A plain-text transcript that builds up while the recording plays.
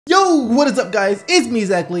Yo, what is up guys? It's me,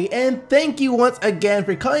 Exactly, and thank you once again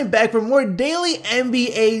for coming back for more daily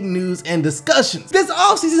NBA news and discussions. This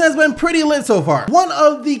offseason has been pretty lit so far. One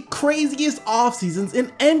of the craziest offseasons in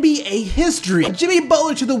NBA history. Jimmy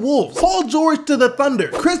Butler to the Wolves, Paul George to the Thunder,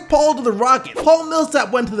 Chris Paul to the Rockets, Paul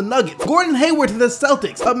Millsap went to the Nuggets, Gordon Hayward to the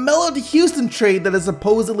Celtics, a Melo to Houston trade that is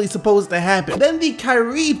supposedly supposed to happen, then the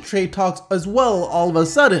Kyrie trade talks as well all of a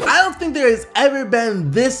sudden. I don't think there has ever been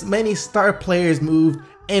this many star players moved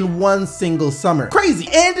in one single summer. Crazy.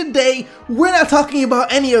 And today, we're not talking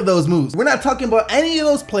about any of those moves. We're not talking about any of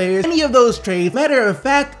those players, any of those trades. Matter of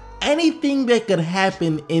fact, anything that could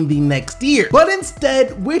happen in the next year. But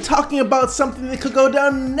instead, we're talking about something that could go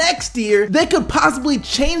down next year that could possibly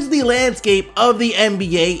change the landscape of the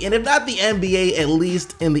NBA, and if not the NBA, at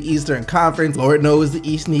least in the Eastern Conference. Lord knows the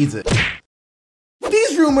East needs it.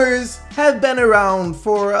 These rumors have been around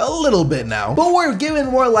for a little bit now, but were given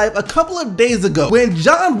more life a couple of days ago when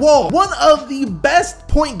John Wall, one of the best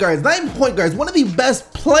point guards, not even point guards, one of the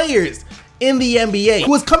best players in the NBA, who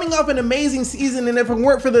was coming off an amazing season, and if it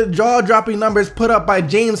weren't for the jaw-dropping numbers put up by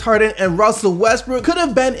James Harden and Russell Westbrook, could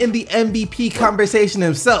have been in the MVP conversation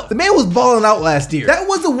himself. The man was balling out last year. That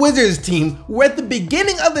was the Wizards team where at the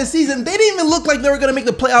beginning of the season, they didn't even look like they were gonna make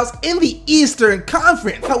the playoffs in the Eastern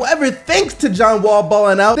Conference. However, thanks to John Wall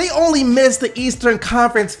balling out, they only missed the Eastern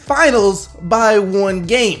Conference Finals by one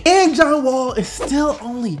game. And John Wall is still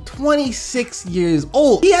only 26 years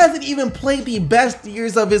old. He hasn't even played the best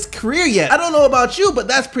years of his career yet. I don't know about you, but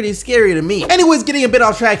that's pretty scary to me. Anyways, getting a bit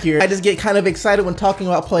off track here, I just get kind of excited when talking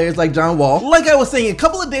about players like John Wall. Like I was saying, a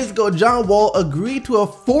couple of days ago, John Wall agreed to a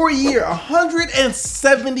 4-year,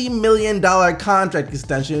 $170 million contract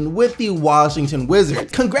extension with the Washington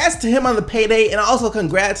Wizards. Congrats to him on the payday, and also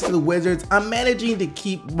congrats to the Wizards on managing to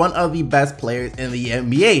keep one of the best players in the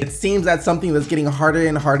NBA. It seems that's something that's getting harder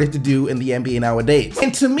and harder to do in the NBA nowadays.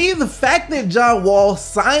 And to me, the fact that John Wall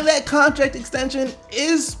signed that contract extension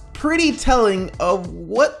is pretty telling of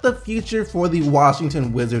what the future for the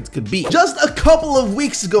Washington Wizards could be. Just a couple of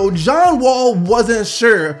weeks ago, John Wall wasn't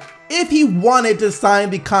sure if he wanted to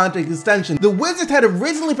sign the contract extension. The Wizards had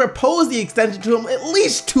originally proposed the extension to him at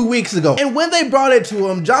least 2 weeks ago, and when they brought it to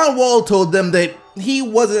him, John Wall told them that he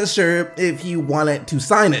wasn't sure if he wanted to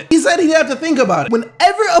sign it. He said he'd have to think about it.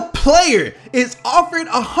 Whenever a player is offered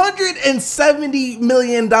 $170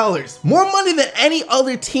 million, more money than any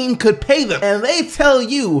other team could pay them, and they tell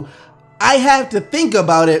you, I have to think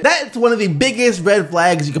about it, that's one of the biggest red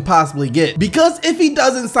flags you could possibly get. Because if he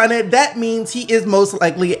doesn't sign it, that means he is most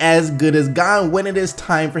likely as good as gone when it is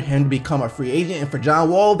time for him to become a free agent. And for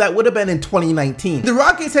John Wall, that would have been in 2019. The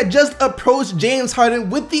Rockets had just approached James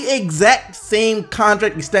Harden with the exact same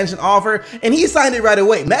contract extension offer, and he signed it right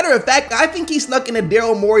away. Matter of fact, I think he snuck into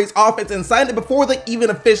Daryl Morey's office and signed it before they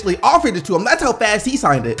even officially offered it to him. That's how fast he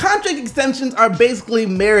signed it. Contract extensions are basically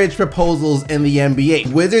marriage proposals in the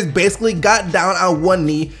NBA. Wizards basically got down on one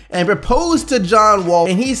knee and proposed to John Wall,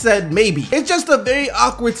 and he said maybe. It's just a very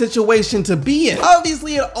awkward situation to be in.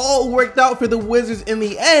 Obviously, it all worked out for the Wizards in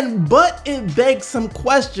the end, but it begs some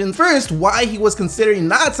questions. First, why he was considering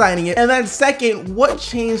not signing it, and then second, what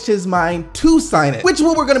changed his mind to sign it, which is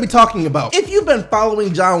what we're going to be talking about. If you've been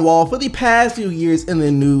following John Wall for the past few years in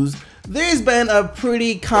the news, there's been a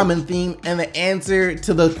pretty common theme, and the answer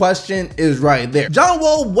to the question is right there. John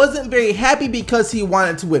Wall wasn't very happy because he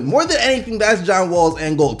wanted to win. More than anything, that's John Wall's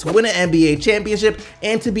end goal, to win an NBA championship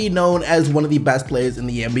and to be known as one of the best players in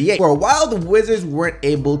the NBA. For a while, the Wizards weren't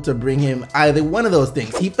able to bring him either one of those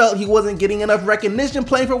things. He felt he wasn't getting enough recognition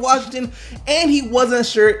playing for Washington, and he wasn't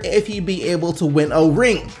sure if he'd be able to win a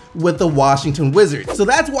ring with the Washington Wizards. So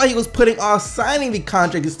that's why he was putting off signing the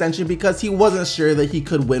contract extension, because he wasn't sure that he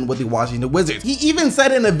could win with the Washington Wizards. He even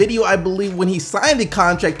said in a video, I believe, when he signed the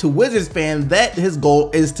contract to Wizards fans, that his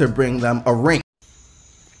goal is to bring them a ring.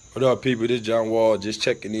 What up, people? This is John Wall, just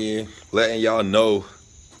checking in, letting y'all know.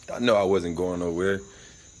 I know I wasn't going nowhere.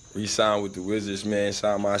 Re-signed with the Wizards, man.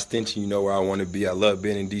 Signed my extension. You know where I want to be. I love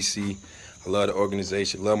being in DC. I love the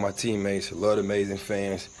organization. Love my teammates. I love the amazing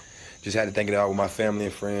fans. Just had to think it out with my family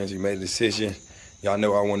and friends. We made a decision. Y'all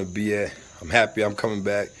know where I want to be at. I'm happy I'm coming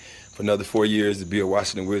back for another 4 years to be a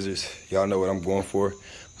Washington Wizards. Y'all know what I'm going for.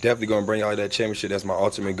 Definitely going to bring y'all that championship. That's my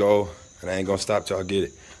ultimate goal, and I ain't going to stop till I get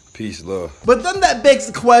it. Peace, love. But then that begs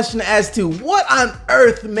the question as to what on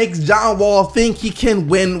earth makes John Wall think he can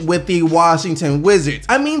win with the Washington Wizards.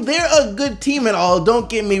 I mean, they're a good team and all, don't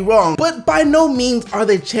get me wrong, but by no means are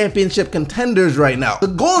they championship contenders right now. The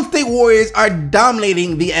Golden State Warriors are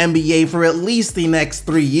dominating the NBA for at least the next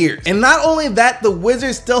 3 years. And not only that, the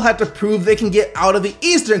Wizards still have to prove they can get out of the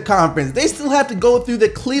Eastern Conference. They still have to go through the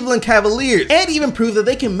Cleveland Cavaliers and even prove that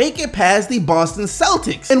they can make it past the Boston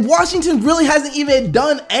Celtics. And Washington really hasn't even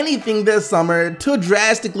done anything this summer to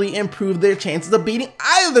drastically improve their chances of beating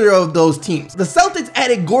either of those teams. The Celtics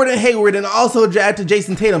added Gordon Hayward and also drafted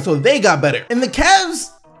Jason Tatum, so they got better. And the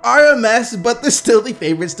Cavs are a mess, but they're still the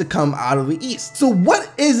favorites to come out of the East. So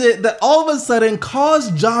what is it that all of a sudden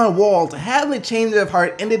caused John Wall to have a change of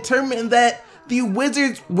heart and determine that the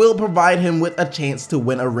Wizards will provide him with a chance to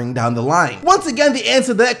win a ring down the line? Once again, the answer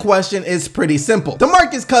to that question is pretty simple.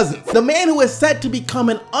 DeMarcus Cousins, the man who is set to become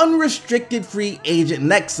an unrestricted free agent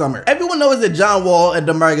next summer. Everyone knows that John Wall and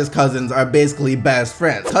DeMarcus Cousins are basically best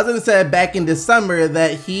friends. Cousins said back in December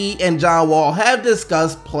that he and John Wall have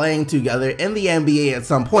discussed playing together in the NBA at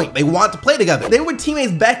some point. They want to play together. They were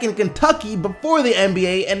teammates back in Kentucky before the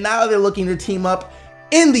NBA, and now they're looking to team up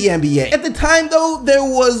in the NBA. At the time though, there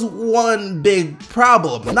was one big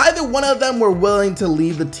problem. Neither one of them were willing to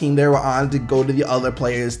leave the team they were on to go to the other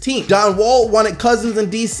player's team. John Wall wanted Cousins in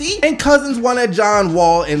DC, and Cousins wanted John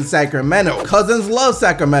Wall in Sacramento. Cousins loved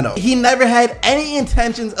Sacramento. He never had any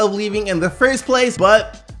intentions of leaving in the first place,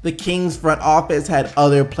 but the Kings front office had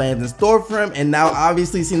other plans in store for him, and now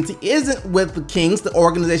obviously since he isn't with the Kings, the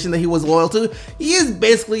organization that he was loyal to, he is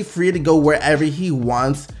basically free to go wherever he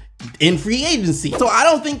wants in free agency. So I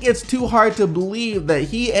don't think it's too hard to believe that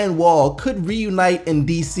he and Wall could reunite in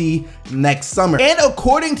DC next summer. And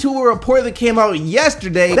according to a report that came out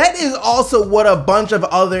yesterday, that is also what a bunch of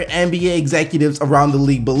other NBA executives around the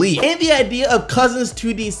league believe. And the idea of Cousins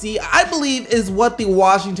to DC, I believe, is what the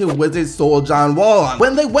Washington Wizards sold John Wall on.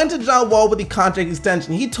 When they went to John Wall with the contract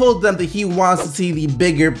extension, he told them that he wants to see the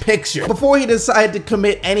bigger picture before he decided to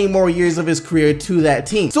commit any more years of his career to that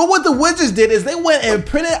team. So what the Wizards did is they went and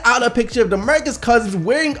printed out a picture of DeMarcus Cousins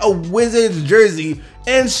wearing a Wizards jersey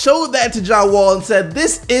and showed that to John Wall and said,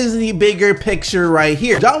 this is the bigger picture right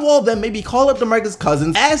here. John Wall then maybe called up DeMarcus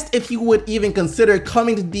Cousins, asked if he would even consider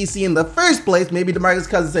coming to DC in the first place. Maybe DeMarcus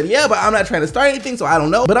Cousins said, yeah, but I'm not trying to start anything, so I don't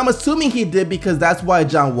know. But I'm assuming he did, because that's why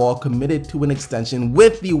John Wall committed to an extension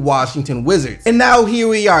with the Washington Wizards. And now here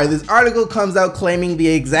we are. This article comes out claiming the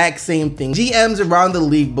exact same thing. GMs around the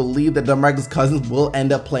league believe that DeMarcus Cousins will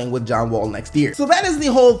end up playing with John Wall next year. So that is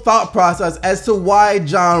the whole thought process as to why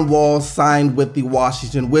John Wall signed with the Washington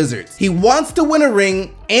Wizards. He wants to win a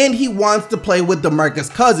ring, and he wants to play with DeMarcus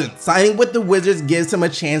Cousins. Signing with the Wizards gives him a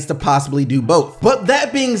chance to possibly do both. But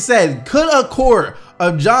that being said, could a core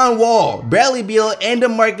of John Wall, Bradley Beal, and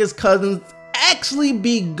DeMarcus Cousins actually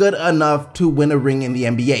be good enough to win a ring in the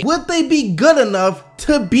NBA? Would they be good enough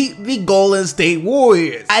to beat the Golden State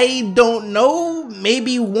Warriors? I don't know,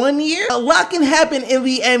 maybe 1 year? A lot can happen in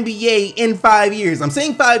the NBA in 5 years. I'm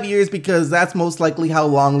saying 5 years because that's most likely how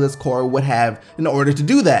long this core would have in order to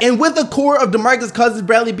do that. And with the core of DeMarcus Cousins,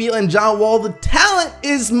 Bradley Beal, and John Wall, the talent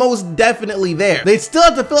is most definitely there. They still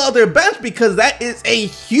have to fill out their bench because that is a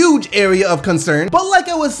huge area of concern. But like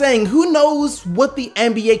I was saying, who knows what the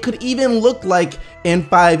NBA could even look like in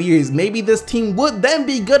 5 years. Maybe this team would then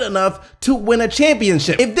be good enough to win a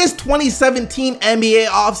championship. If this 2017 NBA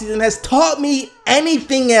offseason has taught me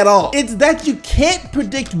anything at all, it's that you can't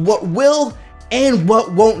predict what will and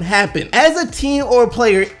what won't happen. As a team or a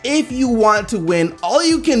player, if you want to win, all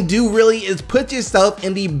you can do really is put yourself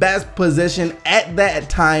in the best position at that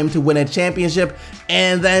time to win a championship,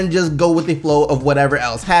 and then just go with the flow of whatever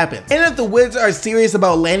else happens. And if the Wizards are serious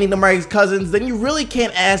about landing DeMarcus Cousins, then you really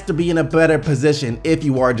can't ask to be in a better position if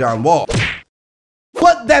you are John Wall.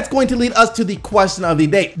 But that's going to lead us to the question of the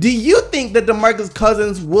day. Do you think that DeMarcus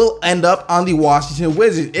Cousins will end up on the Washington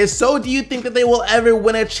Wizards? If so, do you think that they will ever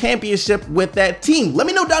win a championship with that team? Let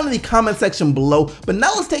me know down in the comment section below. But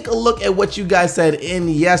now let's take a look at what you guys said in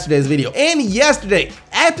yesterday's video. And yesterday,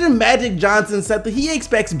 after Magic Johnson said that he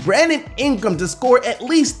expects Brandon Ingram to score at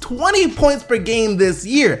least 20 points per game this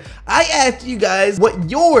year, I asked you guys what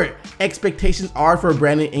your expectations are for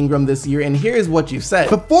Brandon Ingram this year, and here's what you said.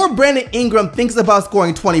 Before Brandon Ingram thinks about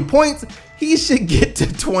scoring 20 points, he should get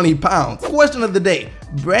to 20 pounds. Question of the day: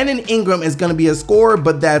 Brandon Ingram is going to be a scorer,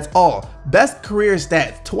 but that's all. Best career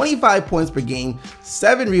stats: 25 points per game,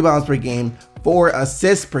 7 rebounds per game, 4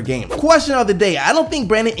 assists per game. Question of the day, I don't think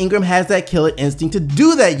Brandon Ingram has that killer instinct to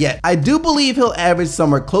do that yet. I do believe he'll average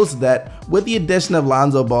somewhere close to that with the addition of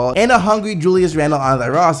Lonzo Ball and a hungry Julius Randle on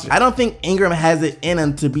that roster. I don't think Ingram has it in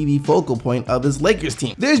him to be the focal point of this Lakers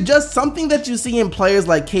team. There's just something that you see in players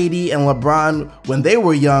like KD and LeBron when they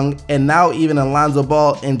were young, and now even in Lonzo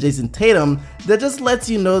Ball and Jason Tatum, that just lets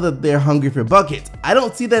you know that they're hungry for buckets. I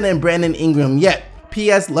don't see that in Brandon Ingram yet.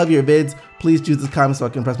 P.S. Love your vids. Please choose this comment so I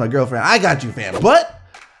can impress my girlfriend. I got you, fam. But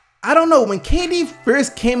I don't know, when KD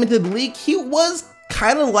first came into the league, he was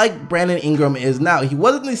kind of like Brandon Ingram is now. He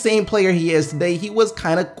wasn't the same player he is today. He was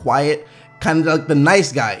kind of quiet, kind of like the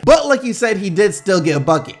nice guy. But like you said, he did still get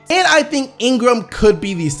buckets. And I think Ingram could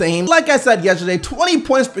be the same. Like I said yesterday, 20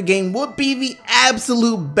 points per game would be the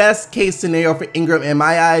absolute best case scenario for Ingram in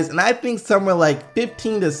my eyes. And I think somewhere like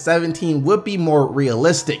 15 to 17 would be more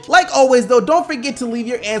realistic. Like always though, don't forget to leave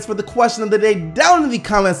your answer for the question of the day down in the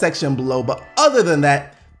comment section below. But other than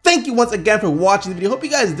that, thank you once again for watching the video. Hope you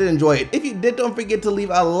guys did enjoy it. If you did, don't forget to leave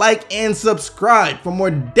a like and subscribe for more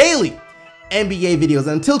daily NBA videos.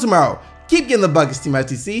 And until tomorrow, keep getting the buckets, Team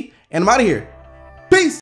STC, and I'm out of here. Peace!